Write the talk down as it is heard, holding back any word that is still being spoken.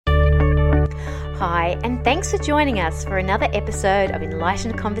Hi, and thanks for joining us for another episode of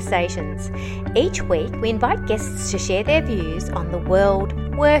Enlightened Conversations. Each week, we invite guests to share their views on the world,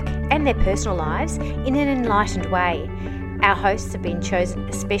 work, and their personal lives in an enlightened way. Our hosts have been chosen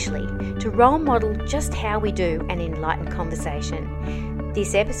especially to role model just how we do an enlightened conversation.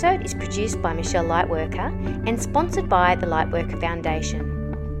 This episode is produced by Michelle Lightworker and sponsored by the Lightworker Foundation.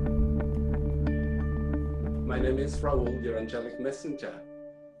 My name is Raul, your angelic messenger.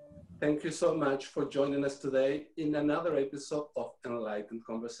 Thank you so much for joining us today in another episode of Enlightened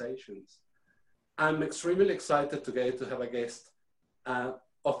Conversations. I'm extremely excited today to have a guest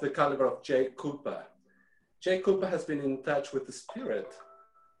of the caliber of Jake Cooper. Jake Cooper has been in touch with the spirit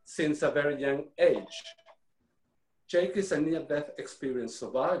since a very young age. Jake is a near-death experience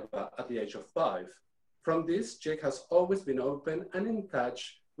survivor at the age of 5. From this, Jake has always been open and in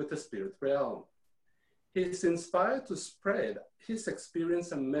touch with the spirit realm. He is inspired to spread his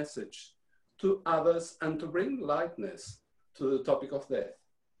experience and message to others and to bring lightness to the topic of death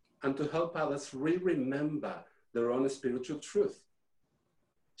and to help others remember their own spiritual truth.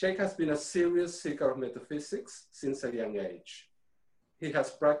 Jake has been a serious seeker of metaphysics since a young age. He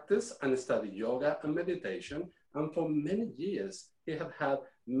has practiced and studied yoga and meditation, and for many years, he had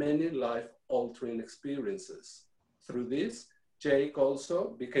many life-altering experiences. Through this, Jake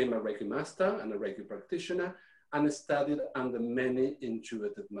also became a Reiki master and a Reiki practitioner and studied under many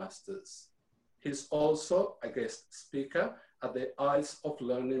intuitive masters. He's also a guest speaker at the Eyes of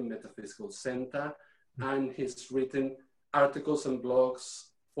Learning Metaphysical Center, and he's written articles and blogs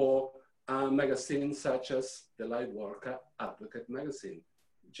for magazines such as the Lightworker Advocate magazine.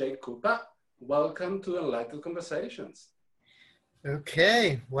 Jake Cooper, welcome to Enlightened Conversations.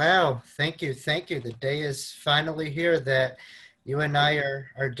 Okay, wow, thank you. The day is finally here that you and I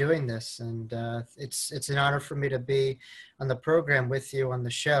are doing this, and it's an honor for me to be on the program with you on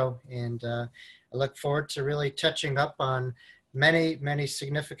the show, and I look forward to really touching up on many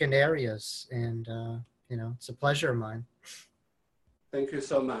significant areas, and it's a pleasure of mine. Thank you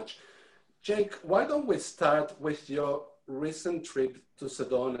so much. Jake, why don't we start with your recent trip to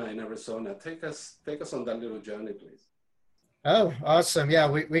Sedona in Arizona? Take us on that little journey, please. Oh, awesome. Yeah,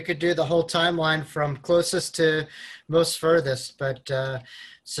 we could do the whole timeline from closest to most furthest, but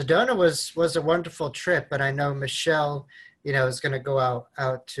Sedona was a wonderful trip, and I know Michelle, is going to go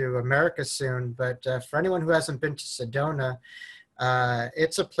out to America soon, but for anyone who hasn't been to Sedona,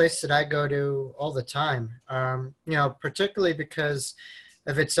 it's a place that I go to all the time, particularly because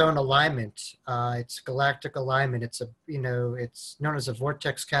of its own alignment. It's galactic alignment. It's it's known as a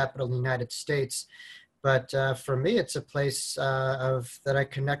vortex capital in the United States. But for me, it's a place that I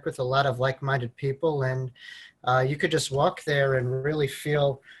connect with a lot of like-minded people, and you could just walk there and really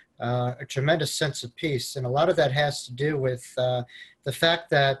feel a tremendous sense of peace. And a lot of that has to do with the fact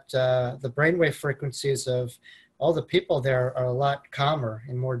that the brainwave frequencies of all the people there are a lot calmer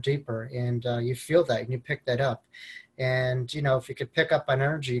and more deeper, and you feel that and you pick that up. And if you could pick up on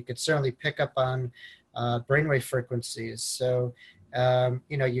energy, you could certainly pick up on brainwave frequencies. So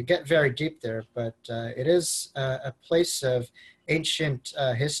you get very deep there, but it is a place of ancient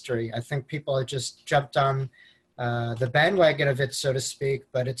history. I think people have just jumped on the bandwagon of it, so to speak,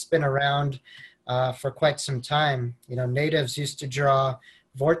 but it's been around for quite some time. Natives used to draw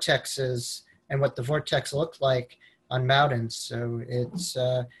vortexes and what the vortex looked like on mountains. So it's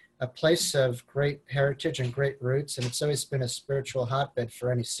a place of great heritage and great roots, and it's always been a spiritual hotbed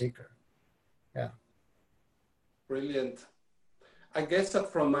for any seeker. Yeah. Brilliant. I guess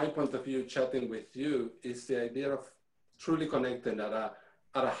that from my point of view, chatting with you is the idea of truly connecting at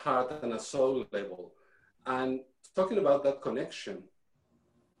a heart and a soul level. And talking about that connection,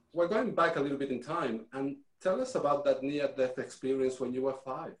 we're going back a little bit in time, and tell us about that near-death experience when you were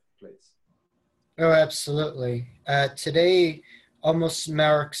 5, please. Oh, absolutely. Today almost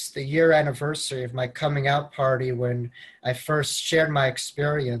marks the year anniversary of my coming out party when I first shared my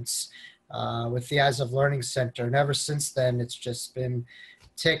experience with the Eyes of Learning Center. And ever since then, it's just been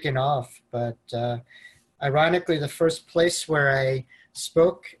taken off. But ironically, the first place where I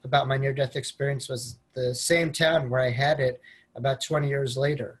spoke about my near-death experience was the same town where I had it about 20 years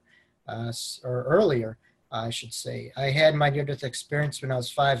later, or earlier, I should say. I had my near-death experience when I was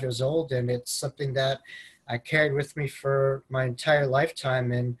 5 years old, and it's something that I carried with me for my entire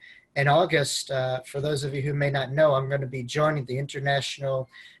lifetime. And in August, for those of you who may not know, I'm going to be joining the International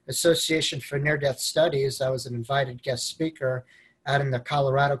Association for Near-Death Studies. I was an invited guest speaker out in the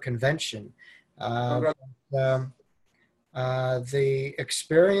Colorado convention. The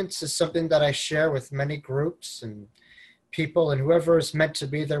experience is something that I share with many groups and people, and whoever is meant to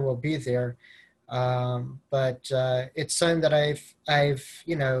be there will be there. But it's something that I've,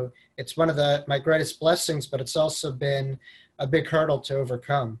 it's one of my greatest blessings, but it's also been a big hurdle to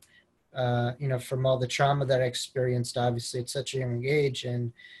overcome. From all the trauma that I experienced, obviously at such a young age,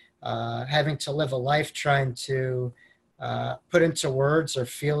 and having to live a life trying to put into words or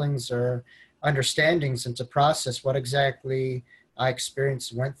feelings or understandings and to process what exactly I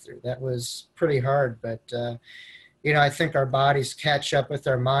experienced and went through. That was pretty hard, but I think our bodies catch up with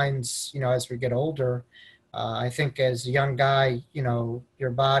our minds, as we get older. I think as a young guy,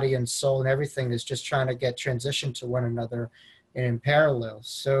 your body and soul and everything is just trying to get transitioned to one another and in parallel.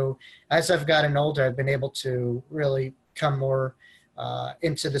 So as I've gotten older, I've been able to really come more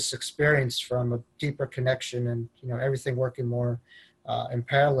into this experience from a deeper connection and, everything working more in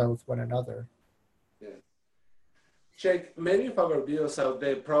parallel with one another. Yeah. Jake, many of our viewers out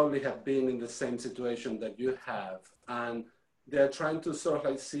there probably have been in the same situation that you have, and they're trying to sort of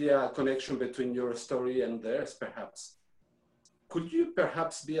like see a connection between your story and theirs, perhaps. Could you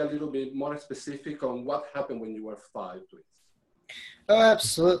perhaps be a little bit more specific on what happened when you were 5, please? Oh,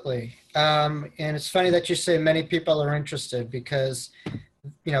 absolutely. And it's funny that you say many people are interested because,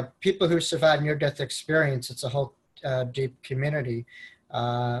 people who survive near-death experience, it's a whole deep community.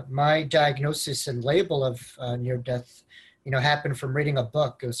 My diagnosis and label of near-death, happened from reading a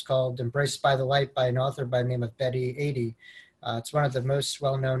book. It was called Embraced by the Light by an author by the name of Betty Eadie. It's one of the most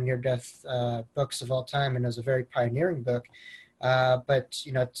well-known near-death books of all time, and it was a very pioneering book. But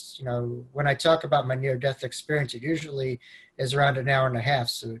when I talk about my near-death experience, it usually is around an hour and a half.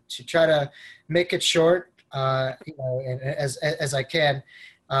 So to try to make it short, and as I can.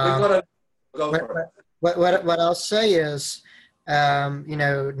 Go for it. What I'll say is,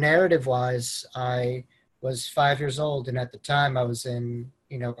 narrative-wise, I was 5 years old, and at the time I was in,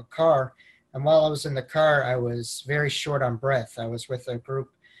 a car. And while I was in the car, I was very short on breath. I was with a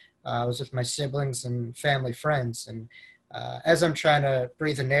group. I was with my siblings and family friends, and as I'm trying to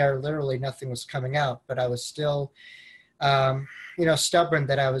breathe in air, literally nothing was coming out, but I was still, stubborn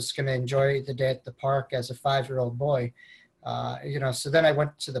that I was going to enjoy the day at the park as a 5-year-old boy. So then I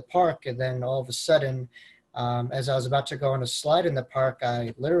went to the park, and then all of a sudden, as I was about to go on a slide in the park,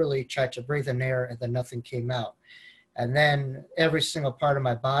 I literally tried to breathe in air, and then nothing came out. And then every single part of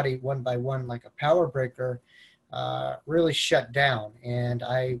my body, one by one, like a power breaker, really shut down, and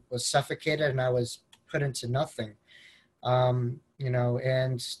I was suffocated, and I was put into nothing. And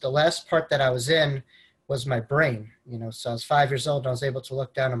the last part that I was in was my brain, so I was 5 years old, and I was able to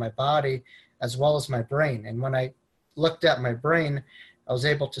look down at my body as well as my brain. And when I looked at my brain, I was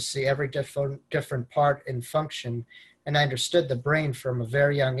able to see every different part in function, and I understood the brain from a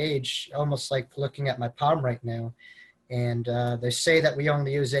very young age, almost like looking at my palm right now. And they say that we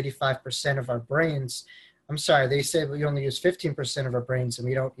only use 85% of our brains. I'm sorry, they say we only use 15% of our brains and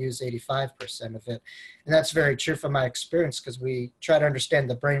we don't use 85% of it. And that's very true from my experience, because we try to understand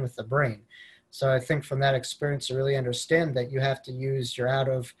the brain with the brain. So I think from that experience, to really understand that you have to use you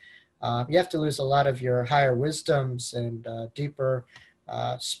have to lose a lot of your higher wisdoms and deeper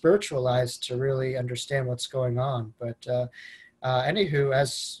spiritual eyes to really understand what's going on. But anywho,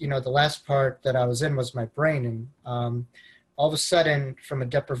 as the last part that I was in was my brain. And all of a sudden, from a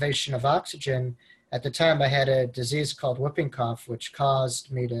deprivation of oxygen, at the time I had a disease called whooping cough, which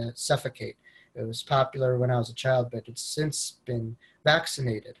caused me to suffocate. It was popular when I was a child, but it's since been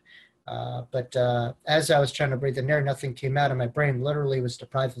vaccinated. But as I was trying to breathe in air, nothing came out, and my brain literally was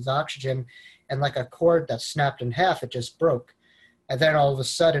deprived of oxygen, and like a cord that snapped in half, it just broke. And then all of a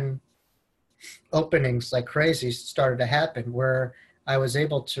sudden, openings like crazy started to happen, where I was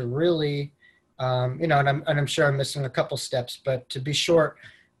able to really, and I'm sure I'm missing a couple steps, but to be short,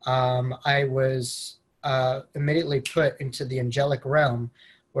 I was immediately put into the angelic realm,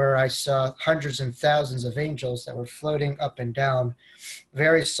 where I saw hundreds and thousands of angels that were floating up and down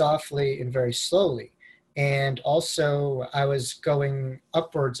very softly and very slowly. And also I was going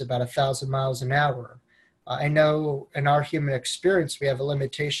upwards about 1,000 miles an hour. I know in our human experience, we have a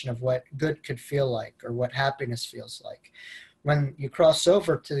limitation of what good could feel like or what happiness feels like. When you cross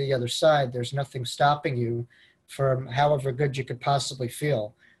over to the other side, there's nothing stopping you from however good you could possibly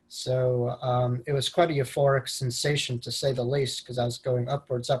feel. So it was quite a euphoric sensation, to say the least, because I was going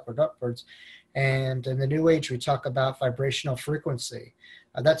upwards. And in the New Age, we talk about vibrational frequency.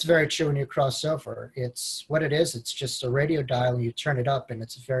 That's very true when you cross over. It's what it is. It's just a radio dial, and you turn it up, and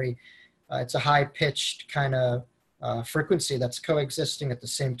it's it's a high-pitched kind of frequency that's coexisting at the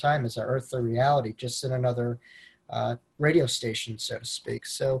same time as our earthly reality, just in another radio station, so to speak.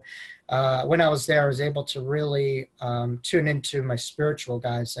 So when I was there, I was able to really tune into my spiritual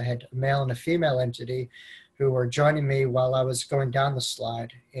guides. I had a male and a female entity who were joining me while I was going down the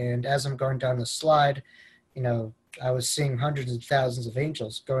slide. And as I'm going down the slide, I was seeing hundreds of thousands of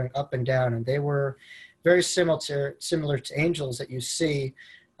angels going up and down, and they were very similar to angels that you see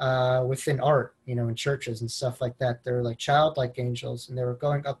within art, in churches and stuff like that. They're like childlike angels, and they were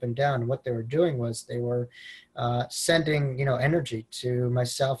going up and down. And what they were doing was they were sending, energy to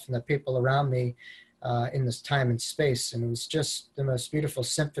myself and the people around me in this time and space. And it was just the most beautiful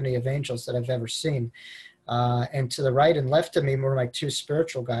symphony of angels that I've ever seen. And to the right and left of me were my two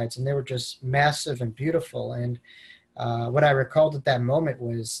spiritual guides, and they were just massive and beautiful. And what I recalled at that moment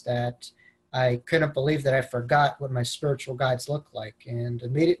was that I couldn't believe that I forgot what my spiritual guides looked like. And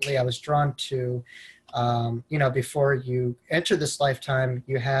immediately I was drawn to, before you enter this lifetime,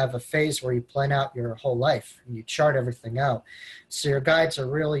 you have a phase where you plan out your whole life and you chart everything out. So your guides are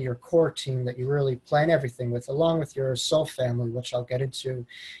really your core team that you really plan everything with, along with your soul family, which I'll get into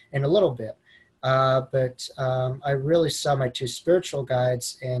in a little bit. But I really saw my two spiritual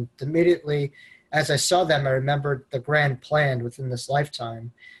guides, and immediately as I saw them, I remembered the grand plan within this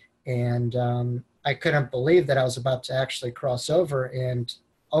lifetime. And I couldn't believe that I was about to actually cross over and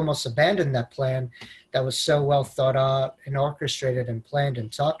almost abandon that plan that was so well thought out and orchestrated and planned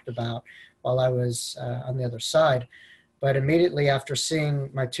and talked about while I was on the other side. But immediately after seeing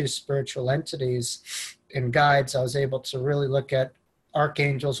my two spiritual entities and guides, I was able to really look at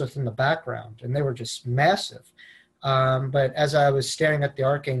archangels within the background, and they were just massive. But as I was staring at the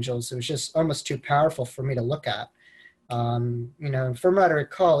archangels, it was just almost too powerful for me to look at. From what I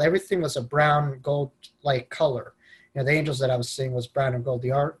recall, everything was a brown gold-like color. The angels that I was seeing was brown and gold.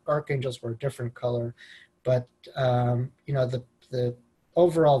 The archangels were a different color, but the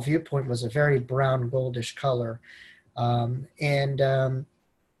overall viewpoint was a very brown goldish color. As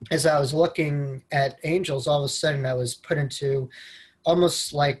I was looking at angels, all of a sudden I was put into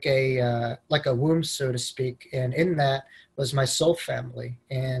almost like a womb, so to speak, and in that was my soul family,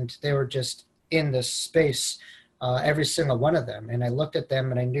 and they were just in this space. Every single one of them. And I looked at them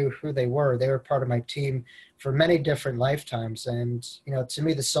and I knew who they were. They were part of my team for many different lifetimes. And, to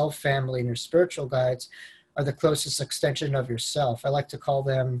me, the soul family and your spiritual guides are the closest extension of yourself. I like to call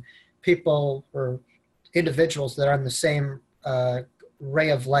them people or individuals that are on the same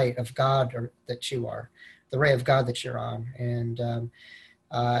ray of light of God that you are, the ray of God that you're on. And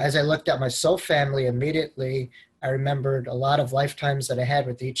as I looked at my soul family, immediately I remembered a lot of lifetimes that I had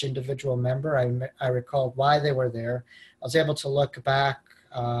with each individual member. I recalled why they were there. I was able to look back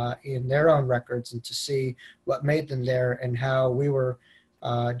in their own records and to see what made them there and how we were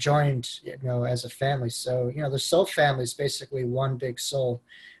joined, as a family. So, the soul family is basically one big soul,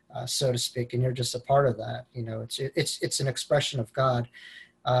 so to speak, and you're just a part of that. It's an expression of God.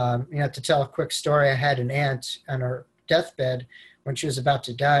 To tell a quick story, I had an aunt on her deathbed. When she was about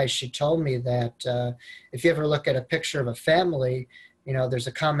to die, she told me that if you ever look at a picture of a family, there's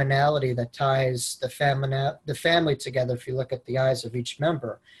a commonality that ties the family together if you look at the eyes of each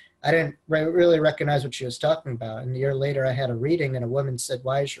member. I didn't really recognize what she was talking about. And a year later, I had a reading, and a woman said,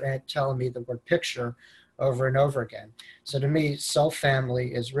 "Why is your aunt telling me the word picture over and over again?" So to me, soul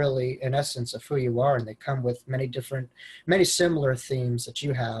family is really an essence of who you are, and they come with many similar themes that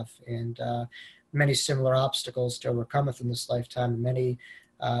you have, and many similar obstacles to overcome within this lifetime, many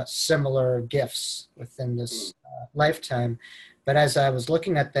similar gifts within this lifetime. But as I was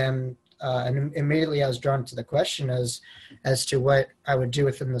looking at them, and immediately I was drawn to the question as to what I would do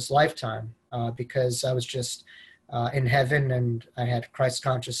within this lifetime, because I was just in heaven and I had Christ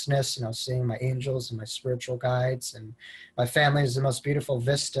consciousness, and I was seeing my angels and my spiritual guides, and my family is the most beautiful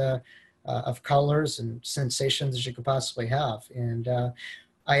vista of colors and sensations that you could possibly have. And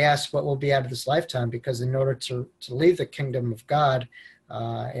I asked what will be out of this lifetime, because in order to leave the kingdom of God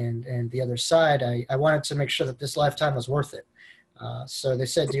and the other side, I wanted to make sure that this lifetime was worth it. So they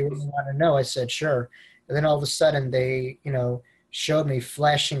said, "Do you really want to know?" I said, "Sure." And then all of a sudden they, showed me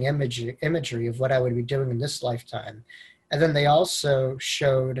flashing imagery of what I would be doing in this lifetime. And then they also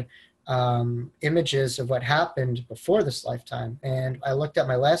showed images of what happened before this lifetime. And I looked at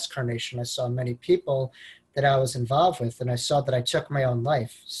my last carnation. I saw many people that I was involved with, and I saw that I took my own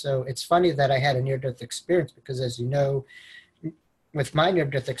life. So it's funny that I had a near-death experience, because as you know, with my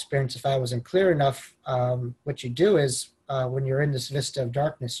near-death experience, if I wasn't clear enough, what you do is when you're in this vista of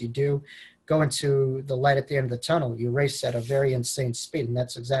darkness, you do go into the light at the end of the tunnel. You race at a very insane speed, and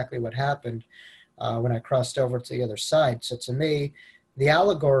that's exactly what happened when I crossed over to the other side. So to me, the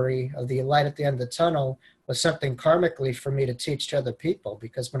allegory of the light at the end of the tunnel was something karmically for me to teach to other people,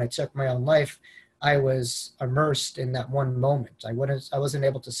 because when I took my own life, I was immersed in that one moment. I wasn't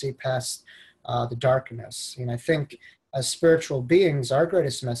able to see past the darkness. And I think as spiritual beings, our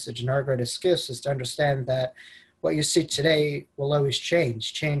greatest message and our greatest gifts is to understand that what you see today will always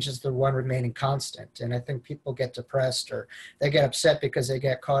change. Change is the one remaining constant. And I think people get depressed or they get upset because they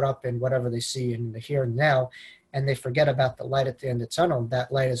get caught up in whatever they see in the here and now, and they forget about the light at the end of the tunnel.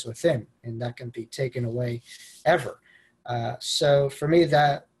 That light is within, and that can be taken away ever. So for me,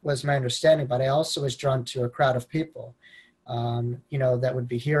 that was my understanding, but I also was drawn to a crowd of people, that would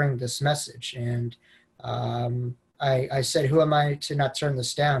be hearing this message. And I said, who am I to not turn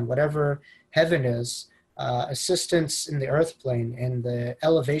this down? Whatever heaven is, assistance in the earth plane and the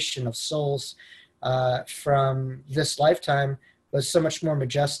elevation of souls from this lifetime was so much more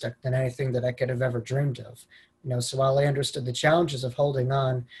majestic than anything that I could have ever dreamed of. So while I understood the challenges of holding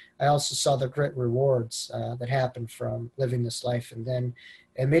on, I also saw the great rewards that happened from living this life. And then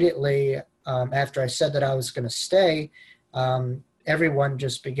immediately after I said that I was going to stay, everyone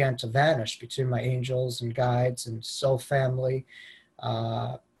just began to vanish between my angels and guides and soul family,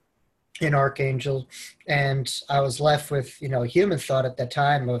 an archangel. And I was left with, a human thought at that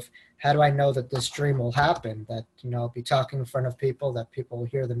time of, how do I know that this dream will happen? That, I'll be talking in front of people, that people will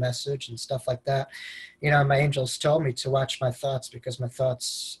hear the message and stuff like that. My angels told me to watch my thoughts, because my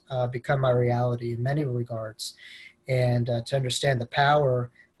thoughts become my reality in many regards. And to understand the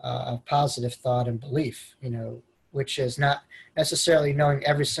power of positive thought and belief, which is not necessarily knowing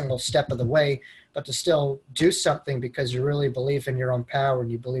every single step of the way, but to still do something because you really believe in your own power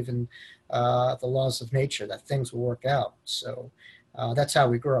and you believe in the laws of nature, that things will work out. So that's how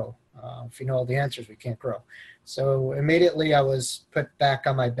we grow. If you know all the answers, we can't grow. So immediately I was put back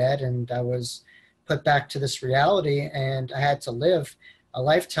on my bed, and I was put back to this reality, and I had to live a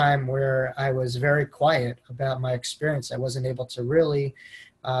lifetime where I was very quiet about my experience. I wasn't able to really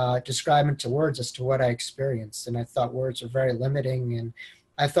describe into words as to what I experienced, and I thought words were very limiting, and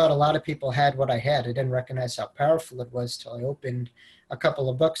I thought a lot of people had what I had. I didn't recognize how powerful it was till I opened a couple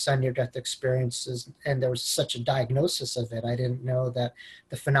of books on near-death experiences, and there was such a diagnosis of it. I didn't know that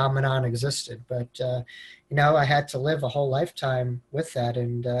the phenomenon existed, but I had to live a whole lifetime with that,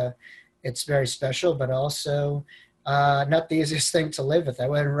 and it's very special, but also not the easiest thing to live with. I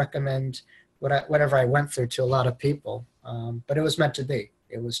wouldn't recommend whatever I went through to a lot of people, but it was meant to be.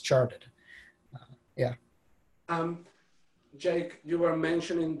 It was charted. Yeah. Jake, you were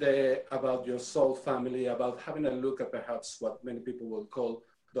mentioning about your soul family, about having a look at perhaps what many people will call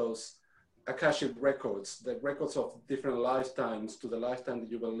those Akashic records, the records of different lifetimes to the lifetime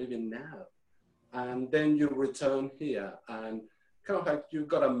that you were living now. And then you return here and kind of like you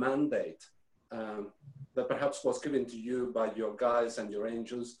got a mandate that perhaps was given to you by your guides and your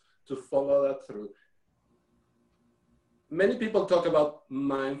angels to follow that through. Many people talk about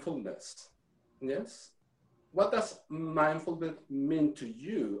mindfulness, yes? What does mindfulness mean to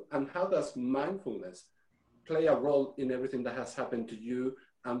you, and how does mindfulness play a role in everything that has happened to you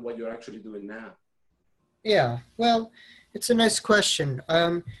and what you're actually doing now? Yeah, well, it's a nice question.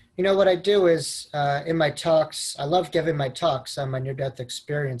 What I do is in my talks, I love giving my talks on my near-death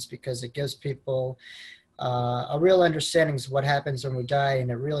experience because it gives people a real understanding of what happens when we die,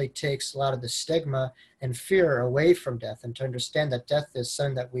 and it really takes a lot of the stigma and fear away from death, and to understand that death is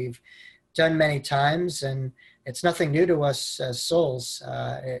something that we've done many times, and it's nothing new to us as souls,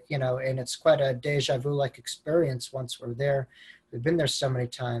 and it's quite a deja vu-like experience once we're there. We've been there so many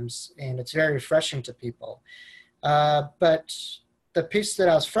times, and it's very refreshing to people. But the piece that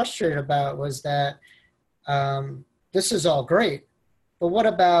I was frustrated about was that this is all great, but what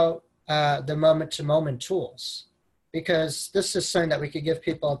about the moment-to-moment tools? Because this is something that we could give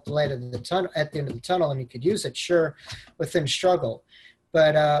people at the end of the tunnel, and you could use it, sure, within struggle.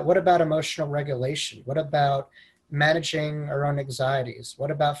 But what about emotional regulation? What about managing our own anxieties?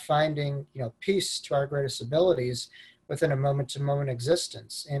 What about finding, peace to our greatest abilities within a moment-to-moment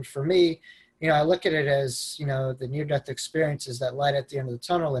existence? And for me, I look at it as, the near-death experience is that light at the end of the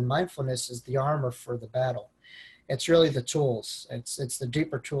tunnel, and mindfulness is the armor for the battle. It's really the tools. It's the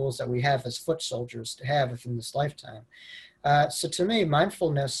deeper tools that we have as foot soldiers to have within this lifetime. So to me,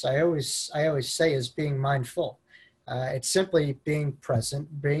 mindfulness, I always say, is being mindful. It's simply being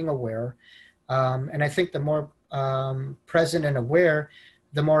present, being aware. And I think the more present and aware,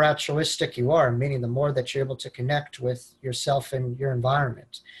 the more altruistic you are, meaning the more that you're able to connect with yourself and your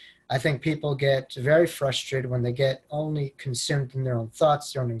environment. I think people get very frustrated when they get only consumed in their own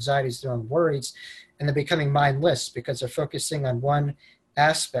thoughts, their own anxieties, their own worries, and they're becoming mindless because they're focusing on one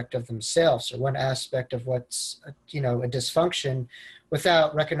aspect of themselves or one aspect of what's, a dysfunction,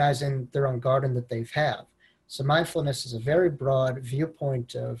 without recognizing their own garden that they've had. So mindfulness is a very broad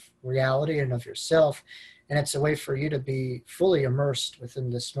viewpoint of reality and of yourself, and it's a way for you to be fully immersed within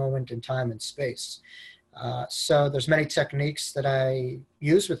this moment in time and space. So there's many techniques that I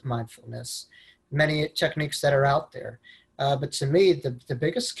use with mindfulness, many techniques that are out there. But to me, the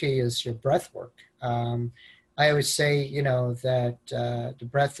biggest key is your breath work. I always say, that the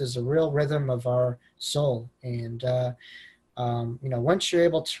breath is a real rhythm of our soul. And, once you're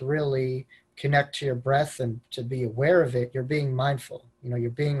able to really connect to your breath and to be aware of it, you're being mindful. You're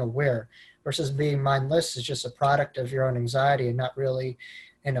being aware versus being mindless is just a product of your own anxiety and not really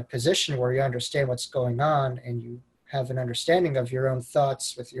in a position where you understand what's going on and you have an understanding of your own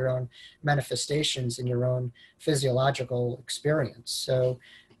thoughts with your own manifestations and your own physiological experience. So,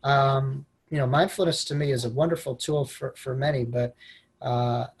 mindfulness to me is a wonderful tool for many, but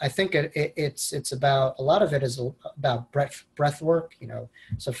I think it's about, a lot of it is about breath work,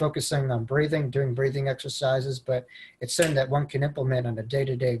 so focusing on breathing, doing breathing exercises, but it's something that one can implement on a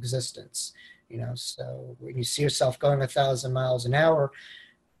day-to-day existence, so when you see yourself going 1,000 miles an hour,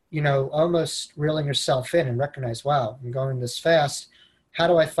 almost reeling yourself in and recognize, wow, I'm going this fast. How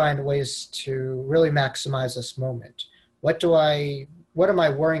do I find ways to really maximize this moment? What am I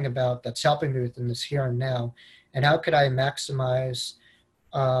worrying about that's helping me within this here and now? And how could I maximize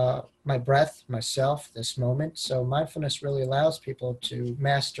my breath, myself, this moment? So mindfulness really allows people to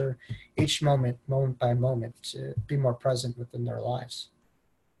master each moment by moment, to be more present within their lives.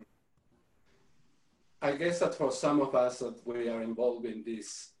 I guess that for some of us that we are involved in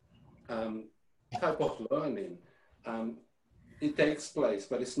this type of learning, it takes place,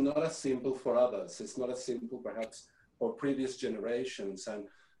 but it's not as simple for others. It's not as simple perhaps for previous generations. And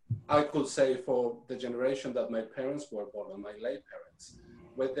I could say for the generation that my parents were born on, my late parents,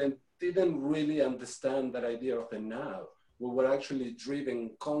 where they didn't really understand that idea of the now. We were actually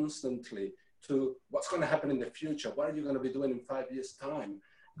driven constantly to what's going to happen in the future. What are you going to be doing in 5 years' time?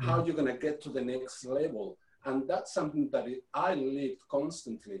 How are you going to get to the next level? And that's something that I lived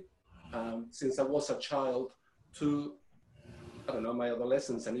constantly since I was a child to, my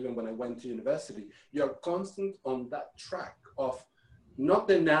adolescence, and even when I went to university. You're constant on that track of not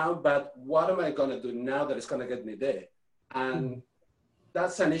the now, but what am I going to do now that is going to get me there? And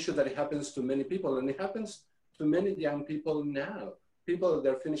that's an issue that happens to many people, and it happens to many young people now. People,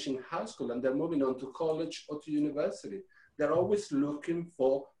 they're finishing high school and they're moving on to college or to university. They're always looking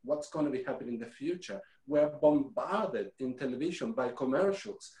for what's going to be happening in the future. We're bombarded in television by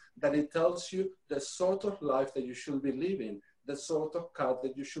commercials that it tells you the sort of life that you should be living, the sort of car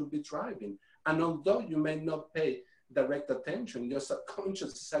that you should be driving. And although you may not pay direct attention, your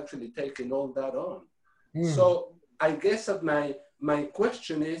subconscious is actually taking all that on. So I guess that my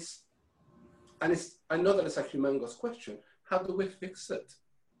question is, and I know that it's a humongous question, how do we fix it?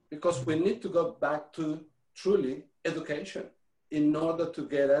 Because we need to go back to truly education in order to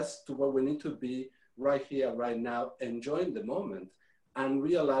get us to where we need to be right here, right now, enjoying the moment and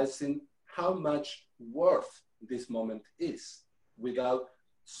realizing how much worth this moment is without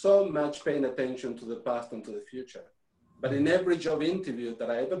so much paying attention to the past and to the future. But in every job interview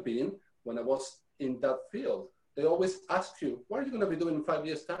that I ever been, when I was in that field, they always ask you, what are you going to be doing in 5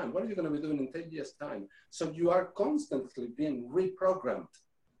 years' time? What are you going to be doing in 10 years' time? So you are constantly being reprogrammed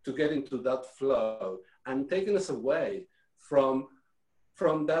to get into that flow and taking us away from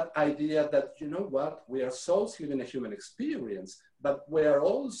that idea that, we are souls living a human experience, but we are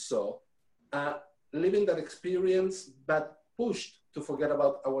also living that experience, but pushed to forget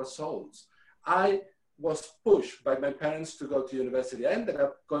about our souls. I was pushed by my parents to go to university. I ended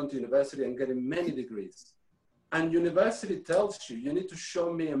up going to university and getting many degrees. And university tells you, you need to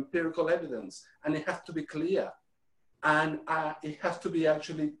show me empirical evidence, and it has to be clear. And it has to be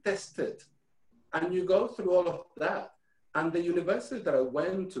actually tested. And you go through all of that. And the university that I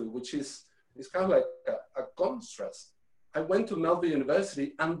went to, which is kind of like a contrast, I went to Melbourne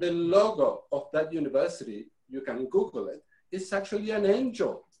University, and the logo of that university, you can Google it, it's actually an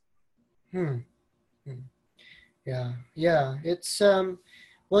angel. Yeah. It's,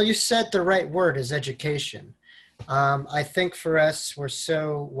 well, you said the right word is education. I think for us, we're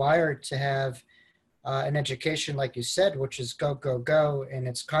so wired to have an education, like you said, which is go, go, go, and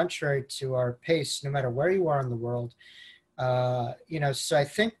it's contrary to our pace, no matter where you are in the world. So I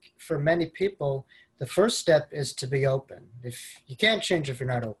think for many people, the first step is to be open. If you can't change if you're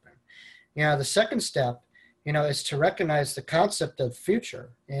not open. The second step, is to recognize the concept of future,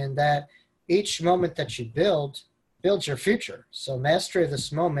 and that each moment that you builds your future. So mastery of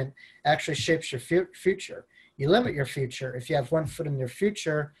this moment actually shapes your future. You limit your future if you have 1 foot in your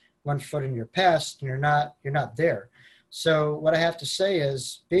future, 1 foot in your past, and you're not there. So what I have to say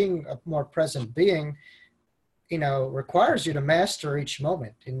is, being a more present being, requires you to master each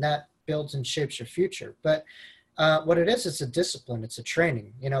moment, and that builds and shapes your future. But What it is, it's a discipline. It's a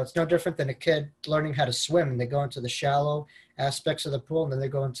training. It's no different than a kid learning how to swim, and they go into the shallow aspects of the pool, and then they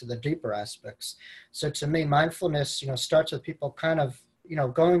go into the deeper aspects. So to me, mindfulness, starts with people kind of,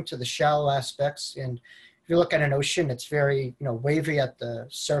 going to the shallow aspects. And if you look at an ocean, it's very, wavy at the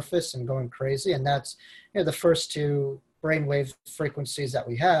surface and going crazy. And that's, the first two brainwave frequencies that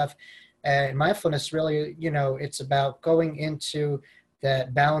we have. And mindfulness really, it's about going into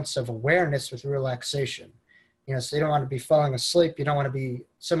that balance of awareness with relaxation. So you don't want to be falling asleep. You don't want to be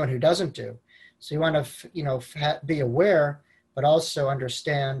someone who doesn't do. So you want to, be aware, but also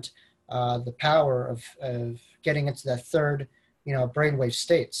understand the power of getting into that third, brainwave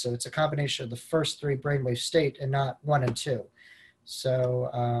state. So it's a combination of the first three brainwave state and not 1 and 2. So,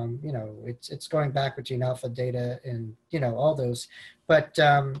 it's going back between alpha, data, and, all those. But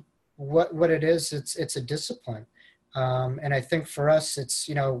what it is, it's a discipline. And I think for us, it's,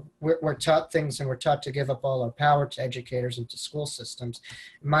 we're taught things, and we're taught to give up all our power to educators and to school systems.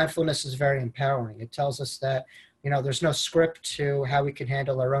 Mindfulness is very empowering. It tells us that, there's no script to how we can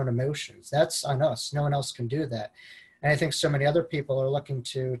handle our own emotions. That's on us. No one else can do that. And I think so many other people are looking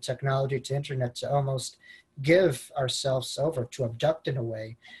to technology, to internet, to almost give ourselves over, to abduct in a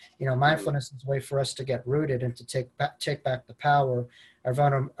way. Mindfulness is a way for us to get rooted and to take back the power of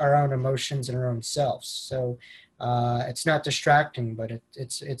our own emotions and our own selves. So it's not distracting, but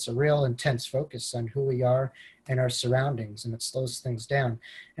it's a real intense focus on who we are and our surroundings, and it slows things down.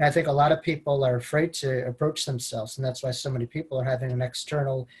 And I think a lot of people are afraid to approach themselves, and that's why so many people are having an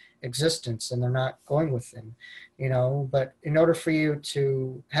external existence and they're not going within. But in order for you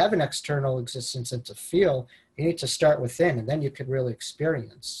to have an external existence and to feel, you need to start within, and then you could really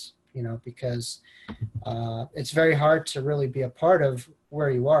experience, because it's very hard to really be a part of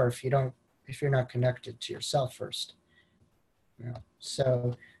where you are if you're not connected to yourself first.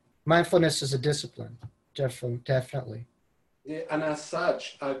 So mindfulness is a discipline, definitely. Yeah, and as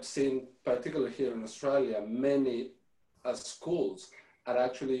such, I've seen, particularly here in Australia, many schools are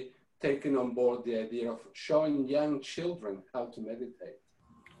actually taking on board the idea of showing young children how to meditate.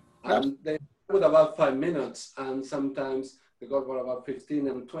 And they with about 5 minutes, and sometimes they go for about 15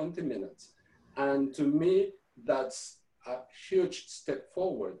 and 20 minutes. And to me, that's a huge step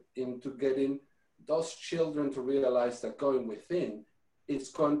forward into getting those children to realize that going within is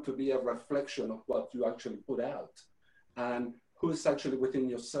going to be a reflection of what you actually put out, and who's actually within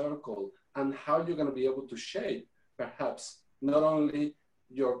your circle, and how you're going to be able to shape perhaps not only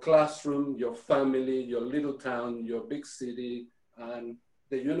your classroom, your family, your little town, your big city, and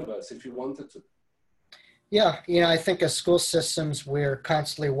the universe if you wanted to. Yeah, I think as school systems, we're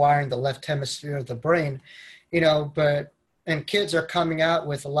constantly wiring the left hemisphere of the brain, and kids are coming out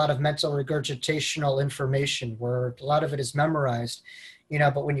with a lot of mental regurgitational information where a lot of it is memorized,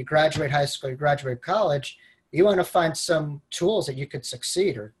 but when you graduate high school, you graduate college, you want to find some tools that you could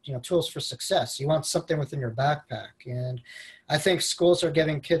succeed, or, tools for success. You want something within your backpack. And I think schools are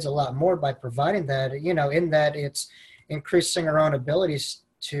giving kids a lot more by providing that, in that it's increasing our own abilities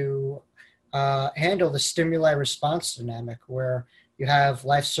to handle the stimuli response dynamic, where you have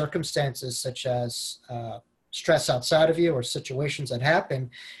life circumstances such as stress outside of you or situations that happen,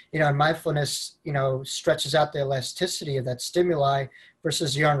 and mindfulness, stretches out the elasticity of that stimuli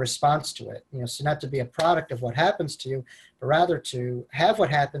versus your own response to it. So not to be a product of what happens to you, but rather to have what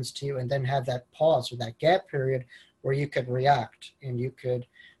happens to you and then have that pause or that gap period where you could react and you could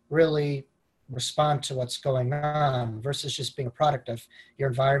really respond to what's going on, versus just being a product of your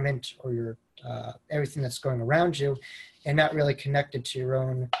environment or your everything that's going around you, and not really connected to your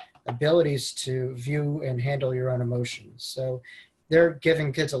own abilities to view and handle your own emotions. So they're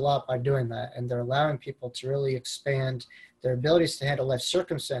giving kids a lot by doing that, and they're allowing people to really expand their abilities to handle life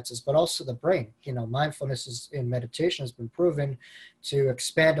circumstances, but also the brain. Mindfulness in meditation has been proven to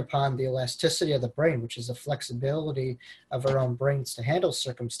expand upon the elasticity of the brain, which is the flexibility of our own brains to handle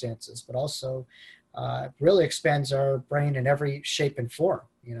circumstances, but also really expands our brain in every shape and form.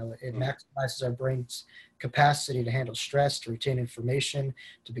 It maximizes our brain's capacity to handle stress, to retain information,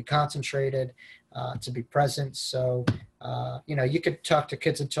 to be concentrated, to be present. So, you could talk to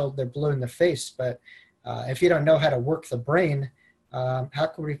kids until they're blue in the face, but if you don't know how to work the brain,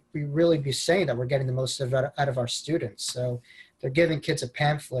 how could we really be saying that we're getting the most out of our students? So they're giving kids a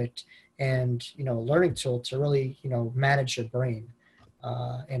pamphlet and, a learning tool to really, manage your brain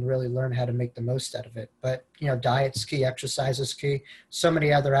and really learn how to make the most out of it. But, diet's key, exercise is key. So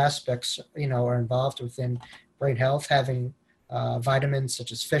many other aspects, are involved within brain health. Having vitamins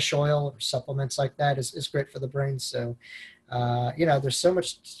such as fish oil or supplements like that is great for the brain. So, there's so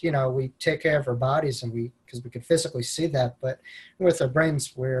much, we take care of our bodies and we because we could physically see that, but with our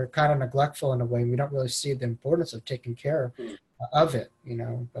brains, we're kind of neglectful in a way. We don't really see the importance of taking care of it, you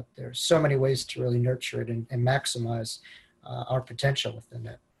know, but there's so many ways to really nurture it and maximize our potential within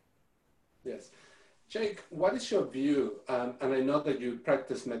it. Yes. Jake, what is your view? And I know that you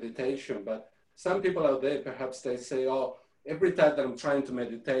practice meditation, but some people out there, perhaps they say, oh, every time that I'm trying to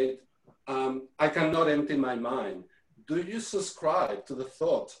meditate, I cannot empty my mind. Do you subscribe to the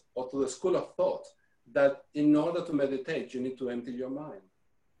thought or to the school of thought that in order to meditate, you need to empty your mind?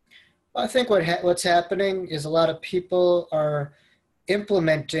 I think what's happening is a lot of people are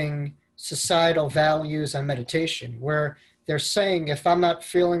implementing societal values on meditation, where they're saying, if I'm not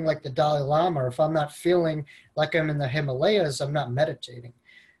feeling like the Dalai Lama, or if I'm not feeling like I'm in the Himalayas, I'm not meditating.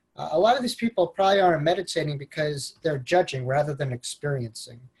 A lot of these people probably aren't meditating because they're judging rather than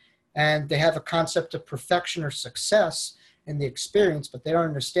experiencing. And they have a concept of perfection or success in the experience, but they don't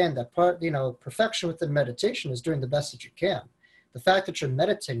understand that perfection within meditation is doing the best that you can. The fact that you're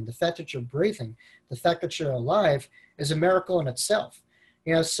meditating, the fact that you're breathing, the fact that you're alive is a miracle in itself.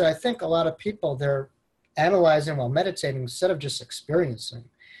 You know, so I think a lot of people, they're analyzing while meditating instead of just experiencing.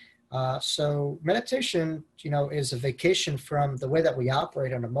 So meditation, you know, is a vacation from the way that we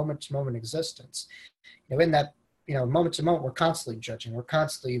operate on a moment-to-moment existence. You know, in that, you know, moment to moment, we're constantly judging, we're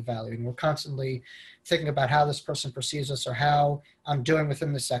constantly evaluating, we're constantly thinking about how this person perceives us or how I'm doing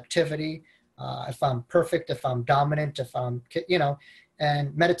within this activity. If I'm perfect, if I'm dominant, if I'm, you know,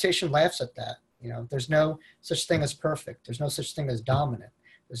 and meditation laughs at that. You know, there's no such thing as perfect. There's no such thing as dominant.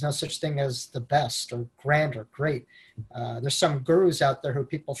 There's no such thing as the best or grand or great. There's some gurus out there who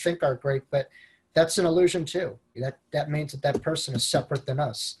people think are great, but that's an illusion too. That means that person is separate than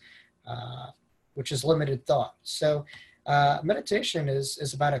us, which is limited thought. So meditation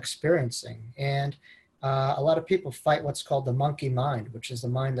is about experiencing. And a lot of people fight what's called the monkey mind, which is the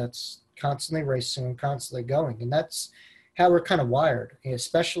mind that's constantly racing and constantly going. And that's how we're kind of wired,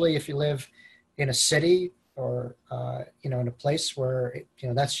 especially if you live in a city or, you know, in a place where, you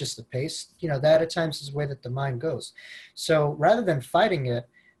know, that's just the pace, you know, that at times is the way that the mind goes. So rather than fighting it,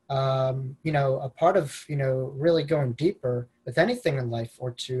 you know, a part of, you know, really going deeper with anything in life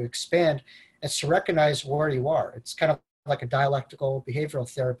or to expand is to recognize where you are. It's kind of like a dialectical behavioral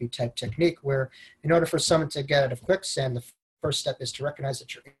therapy type technique where in order for someone to get out of quicksand, the first step is to recognize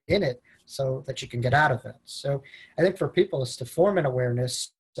that you're in it so that you can get out of it. So I think for people is to form an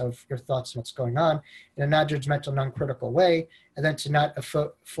awareness of your thoughts and what's going on in a non-judgmental, non-critical way, and then to not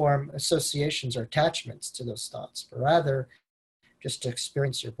form associations or attachments to those thoughts, but rather just to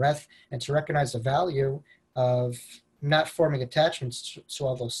experience your breath and to recognize the value of not forming attachments to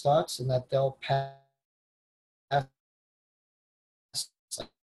all those thoughts, and that they'll pass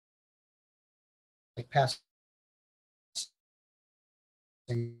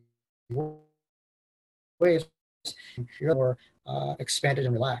waves, you're more expanded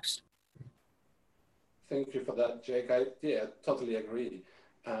and relaxed. Thank you for that, Jake. I totally agree.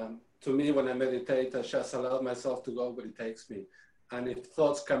 To me, when I meditate, I just allow myself to go where it takes me. And if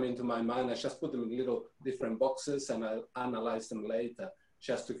thoughts come into my mind, I just put them in little different boxes and I'll analyze them later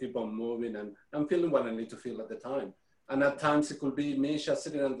just to keep on moving. And I'm feeling what I need to feel at the time. And at times it could be me just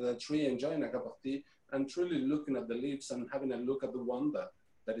sitting under the tree, enjoying a cup of tea and truly looking at the leaves and having a look at the wonder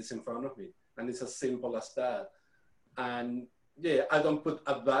that is in front of me. And it's as simple as that. And yeah, I don't put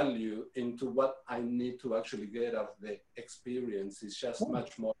a value into what I need to actually get out of the experience. It's just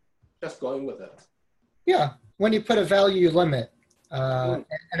much more just going with it. Yeah, when you put a value, you limit. And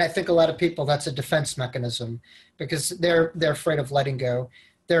I think a lot of people, that's a defense mechanism because they're afraid of letting go.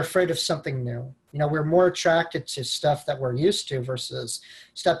 They're afraid of something new. You know, we're more attracted to stuff that we're used to versus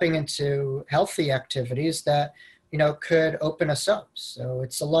stepping into healthy activities that, you know, could open us up. So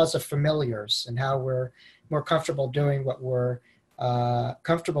it's the laws of familiars and how we're more comfortable doing what we're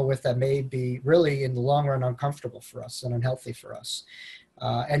comfortable with that may be really in the long run uncomfortable for us and unhealthy for us.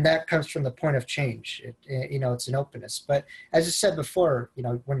 And that comes from the point of change. You know, it's an openness. But as I said before, you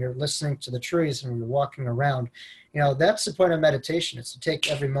know, when you're listening to the trees and when you're walking around, you know, that's the point of meditation. It's to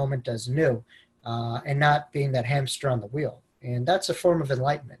take every moment as new and not being that hamster on the wheel. And that's a form of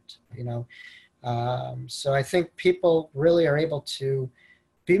enlightenment, you know. So I think people really are able to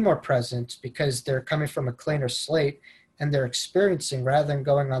be more present because they're coming from a cleaner slate and they're experiencing rather than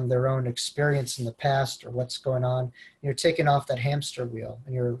going on their own experience in the past or what's going on. You're taking off that hamster wheel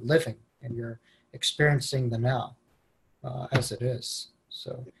and you're living and you're experiencing the now as it is.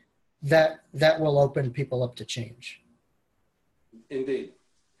 So that will open people up to change. Indeed.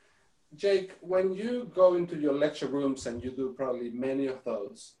 Jake, when you go into your lecture rooms and you do probably many of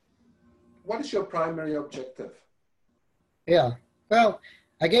those, what is your primary objective? Yeah, well,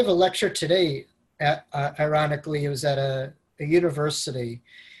 I gave a lecture today ironically, it was at a university,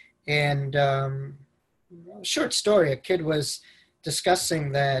 and short story, a kid was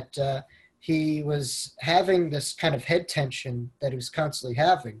discussing that he was having this kind of head tension that he was constantly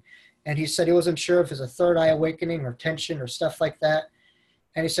having. And he said he wasn't sure if it was a third eye awakening or tension or stuff like that.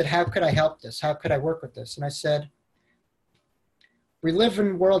 And he said, how could I help this? How could I work with this? And I said, we live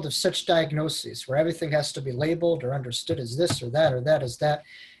in a world of such diagnoses where everything has to be labeled or understood as this or that as that.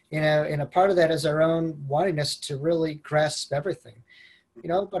 And a part of that is our own wantingness to really grasp everything.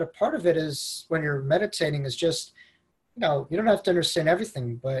 But a part of it is when you're meditating is just, you don't have to understand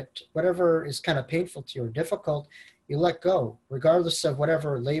everything, but whatever is kind of painful to you or difficult, you let go, regardless of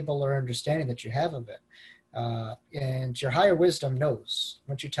whatever label or understanding that you have of it. And your higher wisdom knows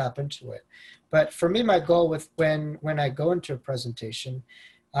once you tap into it. But for me, my goal with when I go into a presentation,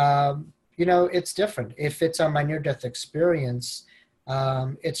 it's different. If it's on my near-death experience,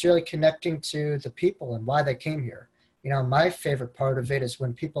 it's really connecting to the people and why they came here. My favorite part of it is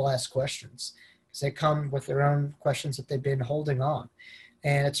when people ask questions, because they come with their own questions that they've been holding on.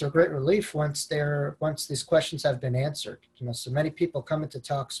 And it's a great relief once these questions have been answered. So many people come into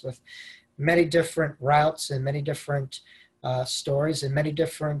talks with many different routes and many different stories and many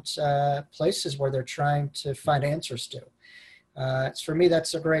different places where they're trying to find answers to. For me,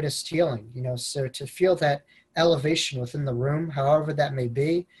 that's the greatest healing, so to feel that elevation within the room, however that may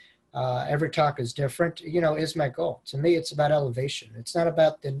be. Every talk is different, is my goal. To me, it's about elevation. It's not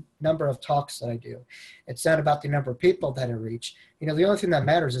about the number of talks that I do. It's not about the number of people that I reach. The only thing that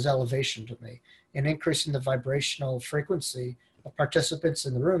matters is elevation to me and increasing the vibrational frequency of participants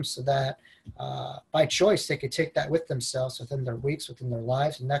in the room so that by choice, they could take that with themselves within their weeks, within their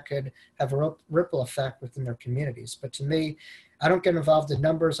lives, and that could have a ripple effect within their communities. But to me, I don't get involved in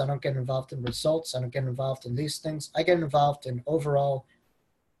numbers. I don't get involved in results. I don't get involved in these things. I get involved in overall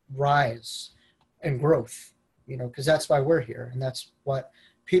rise and growth, because that's why we're here. And that's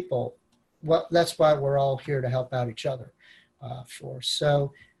that's why we're all here to help out each other for.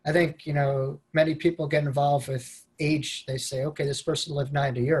 So I think, many people get involved with age. They say, okay, this person lived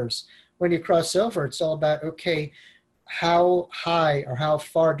 90 years. When you cross over, it's all about, okay, how high or how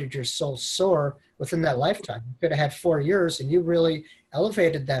far did your soul soar within that lifetime? You could have had 4 years and you really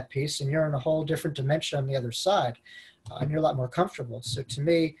elevated that piece and you're in a whole different dimension on the other side. And you're a lot more comfortable. So to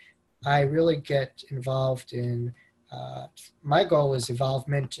me, I really get involved in, my goal is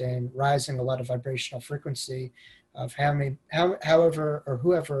evolvement and rising a lot of vibrational frequency of however or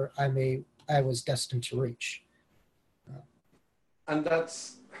whoever I was destined to reach. And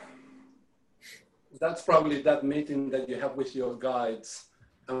that's probably that meeting that you have with your guides,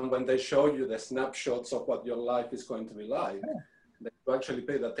 and when they show you the snapshots of what your life is going to be like, that you actually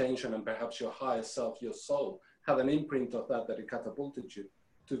paid attention, and perhaps your higher self, your soul, had an imprint of that it catapulted you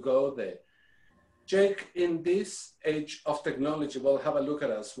to go there. Jake, in this age of technology, well, have a look at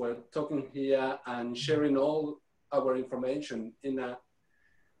us. We're talking here and sharing all our information in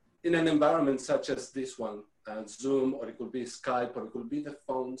an environment such as this one, Zoom, or it could be Skype, or it could be the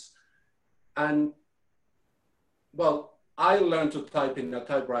phones. And, well, I learned to type in a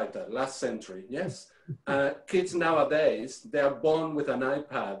typewriter last century, yes. Kids nowadays, they are born with an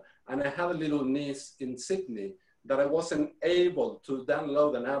iPad. And I had a little niece in Sydney that I wasn't able to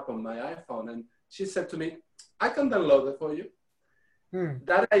download an app on my iPhone. And she said to me, I can download it for you.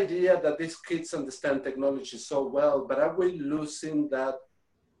 That idea that these kids understand technology so well, but are we losing that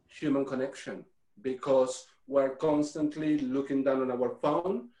human connection because we're constantly looking down on our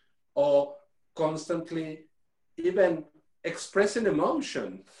phone or constantly even expressing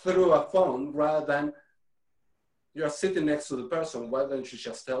emotion through a phone rather than you're sitting next to the person? Why don't you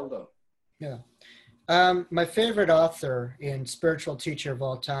just tell them? Yeah. My favorite author and spiritual teacher of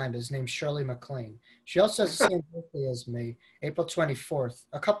all time is named Shirley MacLaine. She also has the same birthday as me, April 24th.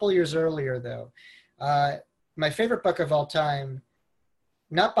 A couple of years earlier, though. My favorite book of all time,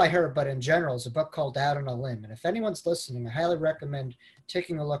 not by her, but in general, is a book called Out on a Limb. And if anyone's listening, I highly recommend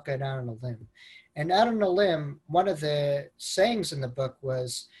taking a look at Out on a Limb. And Out on a Limb, one of the sayings in the book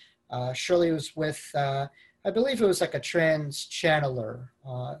was, Shirley was with, I believe it was like a trans-channeler,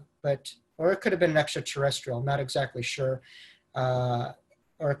 or it could have been an extraterrestrial, I'm not exactly sure.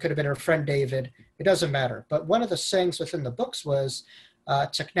 Or it could have been her friend David, it doesn't matter. But one of the sayings within the books was,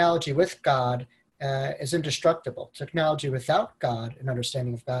 technology with God is indestructible. Technology without God and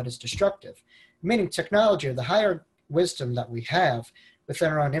understanding of God is destructive. Meaning technology, or the higher wisdom that we have within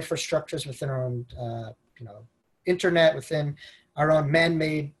our own infrastructures, within our own internet, within our own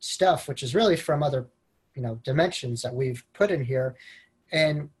man-made stuff, which is really from other dimensions that we've put in here.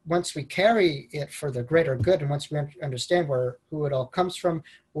 And once we carry it for the greater good, and once we understand who it all comes from,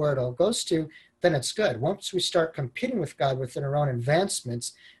 where it all goes to, then it's good. Once we start competing with God within our own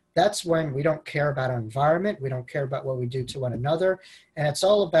advancements, that's when we don't care about our environment. We don't care about what we do to one another. And it's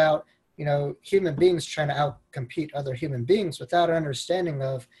all about, human beings trying to outcompete other human beings without an understanding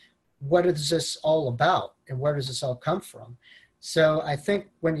of what is this all about and where does this all come from. So I think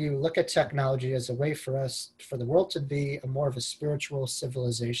when you look at technology as a way for the world to be more of a spiritual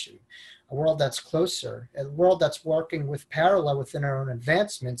civilization, a world that's closer, a world that's working with parallel within our own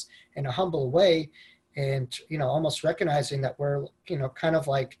advancements in a humble way, and, almost recognizing that we're, kind of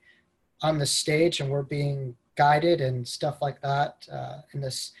like on the stage and we're being guided and stuff like that in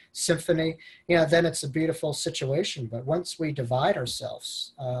this symphony, then it's a beautiful situation. But once we divide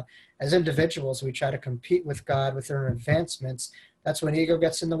ourselves as individuals, we try to compete with God with our advancements, that's when ego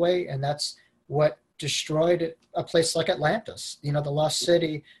gets in the way, and that's what destroyed a place like Atlantis. The lost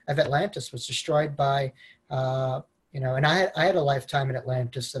city of Atlantis was destroyed by, and I had a lifetime in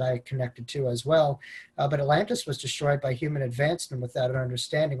Atlantis that I connected to as well. But Atlantis was destroyed by human advancement without an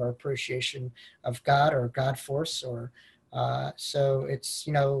understanding or appreciation of God or God force. So it's,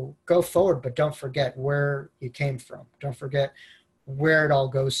 go forward, but don't forget where you came from. Don't forget where it all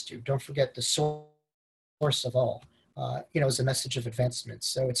goes to. Don't forget the source of all. Is a message of advancement.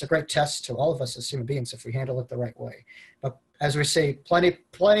 So it's a great test to all of us as human beings if we handle it the right way. But as we say,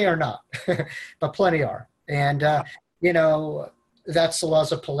 plenty are not, but plenty are. And, that's the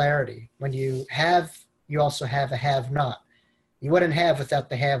laws of polarity. When you have, you also have a have-not. You wouldn't have without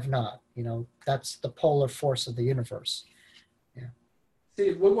the have-not. That's the polar force of the universe. Yeah.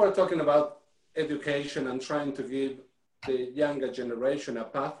 See, we were talking about education and trying to give the younger generation a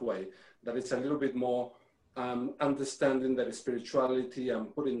pathway that is a little bit more understanding that spirituality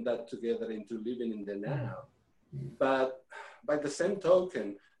and putting that together into living in the now. But by the same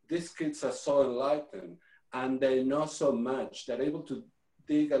token, these kids are so enlightened and they know so much. They're able to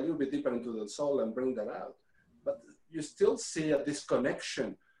dig a little bit deeper into the soul and bring that out. But you still see a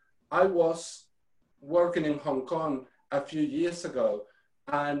disconnection. I was working in Hong Kong a few years ago,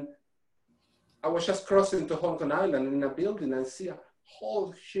 and I was just crossing to Hong Kong Island in a building and see a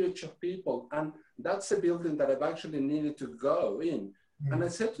whole huge of people. And that's a building that I've actually needed to go in. And I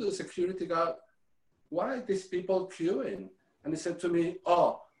said to the security guard, why are these people queuing? And he said to me,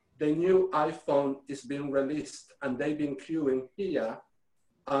 the new iPhone is being released and they've been queuing here,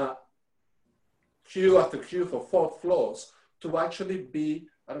 queue after queue for 4 floors to actually be,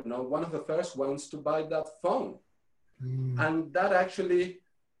 one of the first ones to buy that phone. And that actually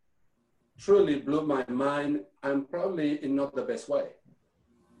truly blew my mind, and probably in not the best way.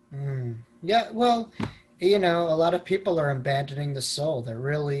 Yeah, well, a lot of people are abandoning the soul. They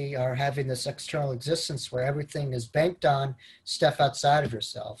really are having this external existence where everything is banked on stuff outside of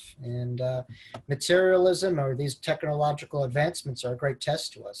yourself. And materialism or these technological advancements are a great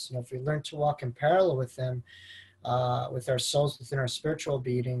test to us. If we learn to walk in parallel with them, with our souls within our spiritual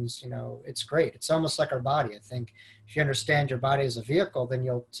beings, it's great. It's almost like our body. I think if you understand your body as a vehicle, then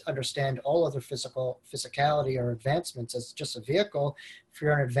you'll understand all other physicality or advancements as just a vehicle for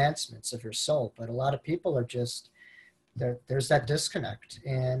your own advancements of your soul. But a lot of people are just, there's that disconnect.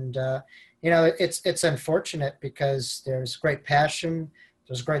 And, it's unfortunate because there's great passion,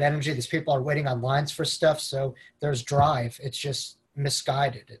 there's great energy. These people are waiting on lines for stuff. So there's drive. It's just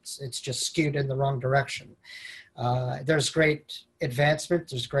misguided. It's just skewed in the wrong direction. There's great advancement,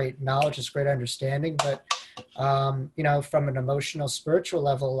 there's great knowledge, there's great understanding, but from an emotional, spiritual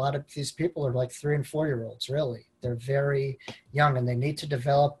level, a lot of these people are like 3 and 4 year olds, really. They're very young and they need to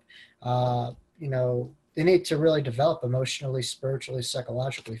develop, they need to really develop emotionally, spiritually,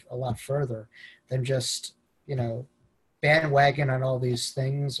 psychologically a lot further than just, bandwagon on all these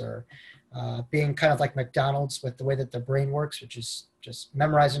things or being kind of like McDonald's with the way that their brain works, which is just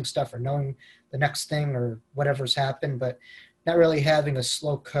memorizing stuff or knowing the next thing or whatever's happened, but not really having a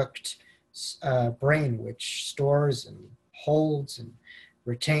slow cooked brain, which stores and holds and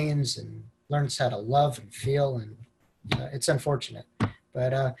retains and learns how to love and feel. And it's unfortunate,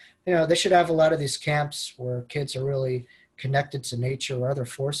 but they should have a lot of these camps where kids are really connected to nature or other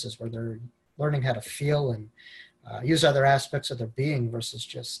forces, where they're learning how to feel and use other aspects of their being versus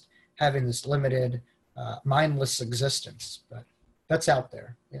just having this limited, mindless existence. But that's out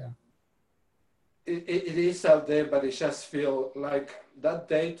there, yeah. It is out there, but it just feels like that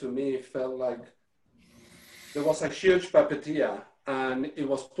day to me felt like there was a huge puppeteer and it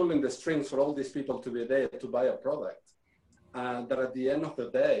was pulling the strings for all these people to be there to buy a product. And that at the end of the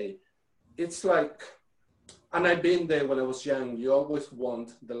day, it's like, and I've been there when I was young, you always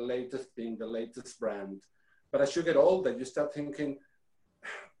want the latest thing, the latest brand. But as you get older, you start thinking,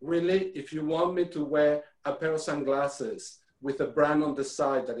 really, if you want me to wear a pair of sunglasses with a brand on the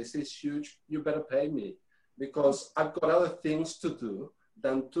side that is this huge, you better pay me because I've got other things to do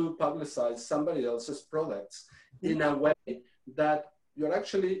than to publicize somebody else's products in a way that you're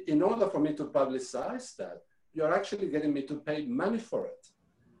actually, in order for me to publicize that, you're actually getting me to pay money for it,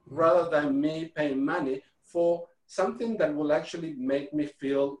 rather than me paying money for something that will actually make me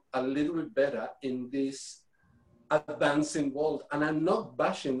feel a little bit better in this advancing world. And I'm not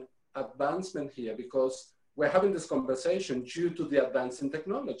bashing advancement here because we're having this conversation due to the advance in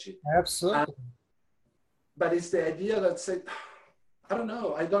technology. Absolutely. But it's the idea that say, I don't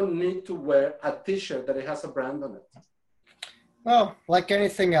know, I don't need to wear a t-shirt that it has a brand on it. Well, like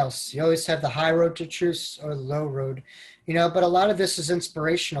anything else, you always have the high road to truth or the low road, but a lot of this is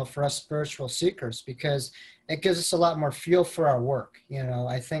inspirational for us spiritual seekers because it gives us a lot more fuel for our work.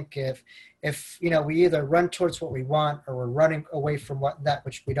 I think if we either run towards what we want or we're running away from that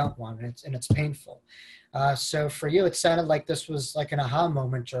which we don't want, and it's painful. So for you, it sounded like this was like an aha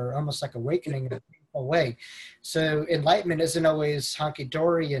moment or almost like awakening in a painful way. So enlightenment isn't always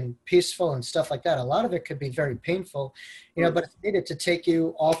honky-dory and peaceful and stuff like that. A lot of it could be very painful, but it's needed to take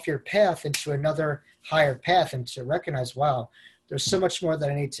you off your path into another higher path and to recognize, wow, there's so much more that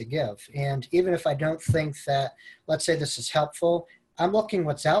I need to give. And even if I don't think that, let's say this is helpful, I'm looking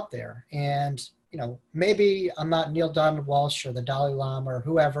what's out there. And maybe I'm not Neil Donald Walsh or the Dalai Lama or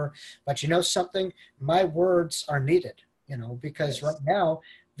whoever, but something, my words are needed, because right now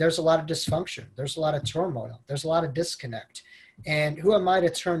there's a lot of dysfunction. There's a lot of turmoil. There's a lot of disconnect. And who am I to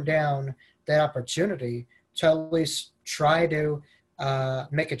turn down that opportunity to at least try to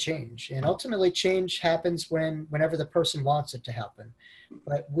make a change? And ultimately change happens whenever the person wants it to happen.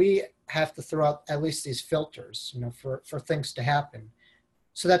 But we have to throw out at least these filters, for things to happen,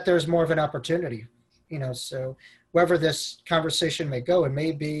 so that there's more of an opportunity, so wherever this conversation may go, it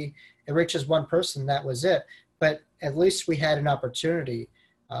may be, it reaches one person, that was it, but at least we had an opportunity,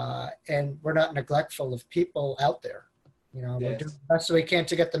 and we're not neglectful of people out there, we're doing the best we can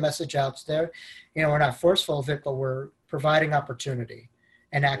to get the message out there, we're not forceful of it, but we're providing opportunity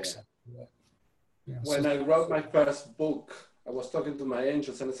and access. When I wrote my first book, I was talking to my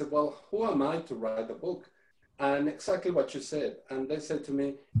angels and I said, well, who am I to write a book? And exactly what you said. And they said to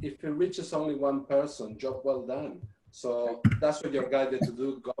me, if it reaches only one person, job well done. So that's what you're guided to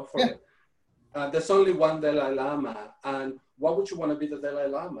do. Go for it. There's only one Dalai Lama. And why would you want to be the Dalai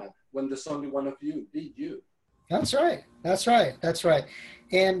Lama when there's only one of you? Be you. That's right. That's right. That's right.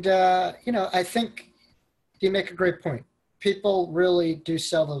 And, I think you make a great point. People really do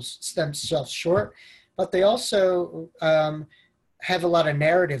sell themselves short, but they also have a lot of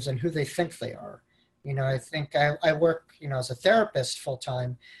narratives on who they think they are. I think I work, as a therapist full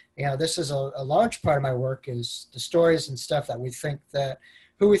time. This is a large part of my work is the stories and stuff that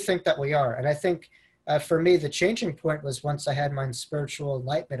who we think that we are. And I think for me, the changing point was once I had my spiritual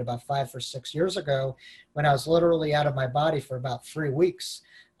enlightenment about 5 or 6 years ago, when I was literally out of my body for about 3 weeks,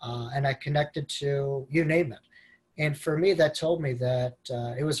 and I connected to you name it. And for me, that told me that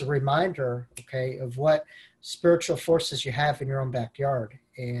it was a reminder, of what spiritual forces you have in your own backyard.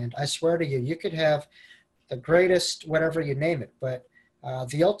 And I swear to you, you could have the greatest, whatever you name it, but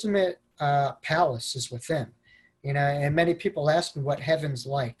the ultimate palace is within. And many people ask me what heaven's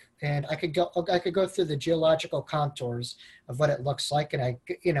like, and I could go through the geological contours of what it looks like. And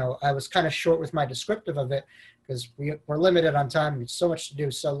I was kind of short with my descriptive of it because we're limited on time. It's so much to do,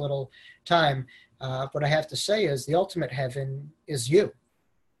 so little time. What I have to say is the ultimate heaven is you,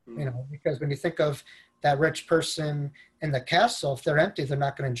 because when you think of that rich person in the castle, if they're empty, they're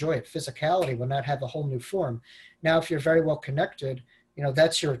not going to enjoy it. Physicality will not have a whole new form. Now, if you're very well connected,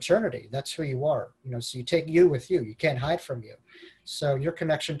 that's your eternity. That's who you are. So you take you with you. You can't hide from you. So your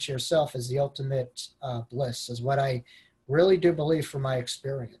connection to yourself is the ultimate bliss, is what I really do believe from my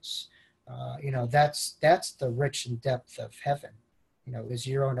experience. That's the rich and depth of heaven, is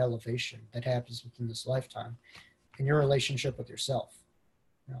your own elevation that happens within this lifetime in your relationship with yourself.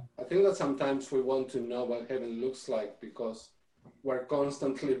 I think that sometimes we want to know what heaven looks like because we're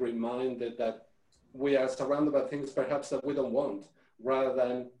constantly reminded that we are surrounded by things perhaps that we don't want, rather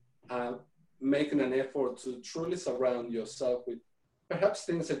than making an effort to truly surround yourself with perhaps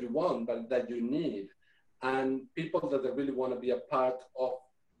things that you want, but that you need, and people that they really want to be a part of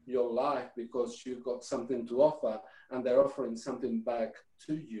your life because you've got something to offer and they're offering something back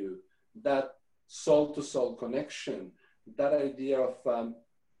to you. That soul-to-soul connection, that idea of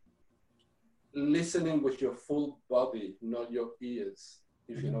listening with your full body, not your ears,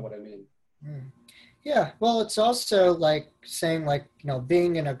 if you know what I mean. Mm. Yeah, well, it's also like saying like,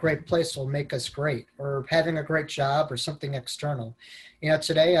 being in a great place will make us great, or having a great job or something external.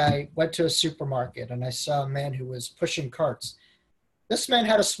 Today I went to a supermarket and I saw a man who was pushing carts. This man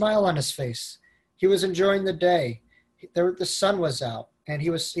had a smile on his face. He was enjoying the day. The sun was out and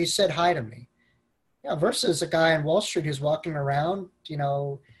he said hi to me. Versus a guy on Wall Street who's walking around,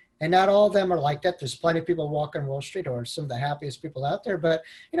 and not all of them are like that. There's plenty of people walking Wall Street or some of the happiest people out there, but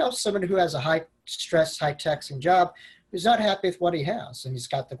someone who has a high stress, high taxing job who's not happy with what he has, and he's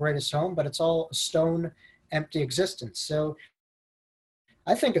got the greatest home, but it's all a stone, empty existence. So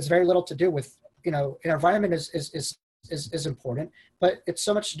I think it's very little to do with, an environment is important, but it's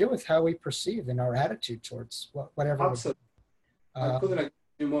so much to do with how we perceive and our attitude towards whatever. Absolutely. I couldn't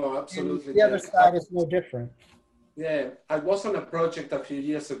agree more. Absolutely. The other side is no different. Yeah, I was on a project a few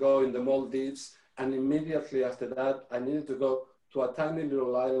years ago in the Maldives, and immediately after that, I needed to go to a tiny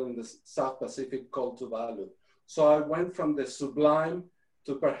little island in the South Pacific called Tuvalu. So I went from the sublime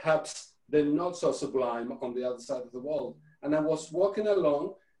to perhaps the not so sublime on the other side of the world. And I was walking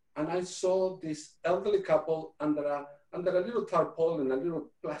along, and I saw this elderly couple under a little tarpaulin, a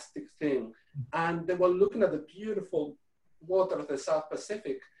little plastic thing, and they were looking at the beautiful water of the South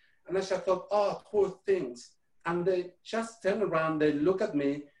Pacific. And I just thought, oh, poor things. And they just turned around, they looked at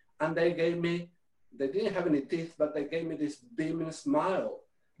me, and they didn't have any teeth, but they gave me this beaming smile.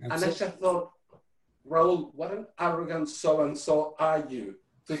 And I just thought, Raul, what an arrogant so-and-so are you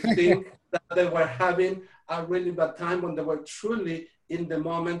to think that they were having a really bad time when they were truly in the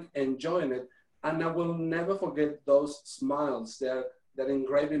moment enjoying it. And I will never forget those smiles. They're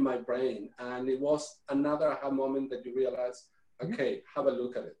engraved in my brain. And it was another aha moment that you realize, okay, have a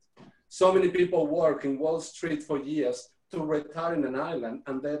look at it. So many people work in Wall Street for years to retire in an island,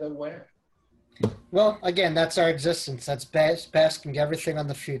 and there they were. Well, again, that's our existence. That's basking everything on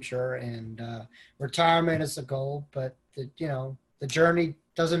the future, and retirement is the goal. But the journey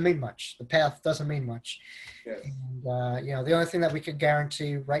doesn't mean much. The path doesn't mean much. Yes. And the only thing that we can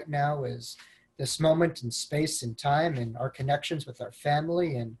guarantee right now is this moment in space and time, and our connections with our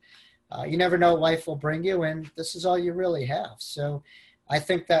family. And you never know what life will bring you, and this is all you really have. So I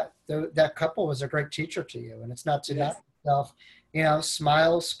think that that couple was a great teacher to you, and it's not to knock yourself.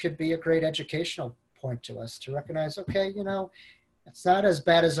 Smiles could be a great educational point to us to recognize, okay, it's not as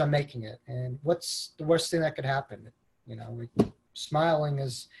bad as I'm making it. And what's the worst thing that could happen? Smiling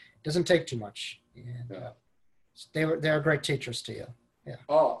doesn't take too much. And they're great teachers to you. Yeah.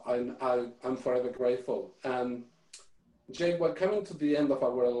 Oh, I'm forever grateful. Jake, we're coming to the end of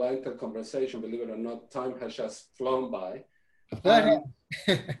our enlightened conversation. Believe it or not, time has just flown by.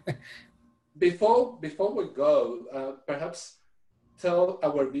 Before we go, perhaps tell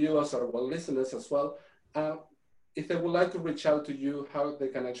our viewers or our listeners as well, if they would like to reach out to you, how they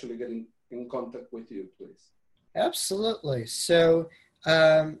can actually get in contact with you, please. Absolutely. So,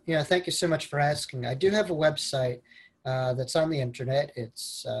 thank you so much for asking. I do have a website that's on the internet.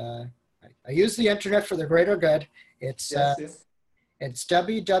 It's I use the internet for the greater good. It's it's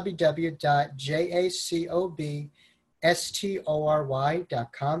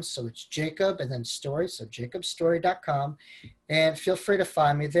www.jacobstory.com. So it's Jacob and then story. So jacobstory.com. And feel free to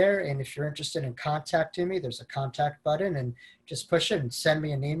find me there. And if you're interested in contacting me, there's a contact button, and just push it and send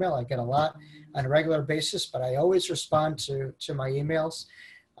me an email. I get a lot on a regular basis, but I always respond to my emails.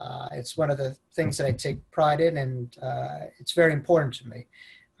 It's one of the things that I take pride in, and it's very important to me,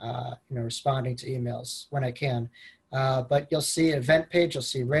 responding to emails when I can. But you'll see an event page, you'll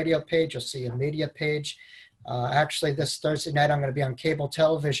see a radio page, you'll see a media page. Actually, this Thursday night, I'm going to be on cable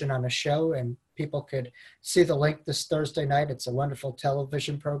television on a show, and people could see the link this Thursday night. It's a wonderful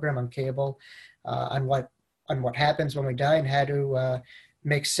television program on cable on what happens when we die and how to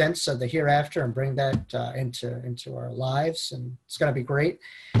make sense of the hereafter and bring that into our lives. And it's going to be great.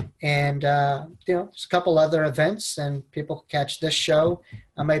 And, there's a couple other events, and people can catch this show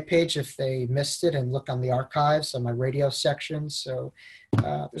on my page if they missed it, and look on the archives on my radio section. So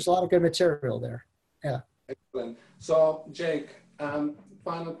there's a lot of good material there. Yeah. Excellent. So, Jake,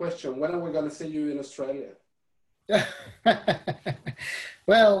 final question. When are we going to see you in Australia?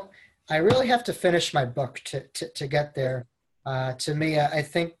 Well, I really have to finish my book to get there. To me, I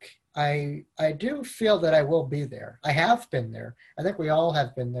think I do feel that I will be there. I have been there. I think we all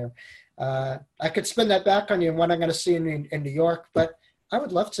have been there. I could spin that back on you when I'm going to see you in New York, but I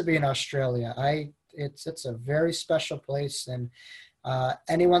would love to be in Australia. It's a very special place, and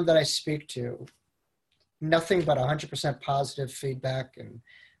anyone that I speak to, nothing but 100% positive feedback and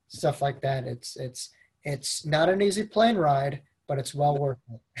stuff like that. It's not an easy plane ride, but it's well worth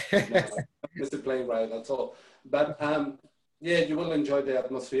it. No, it's a plane ride, that's all. But Yeah, you will enjoy the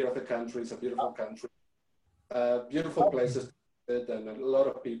atmosphere of the country. It's a beautiful country, beautiful places to visit, and a lot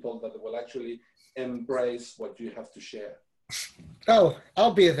of people that will actually embrace what you have to share. Oh,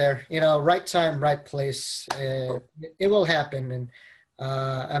 I'll be there. Right time, right place. It will happen. And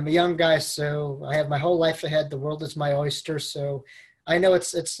I'm a young guy, so I have my whole life ahead. The world is my oyster, so I know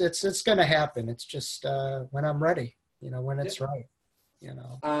it's going to happen. It's just when I'm ready. When it's right.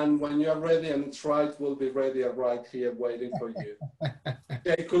 And when you're ready and it's right, we'll be ready right here waiting for you.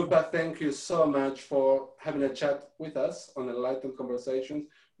 Jay Cooper, thank you so much for having a chat with us on Enlightened Conversations.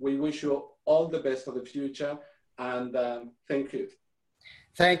 We wish you all the best for the future, and thank you.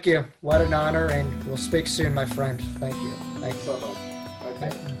 Thank you. What an honor, and we'll speak soon, my friend. Thank you. Thanks so much.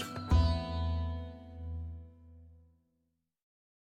 Okay.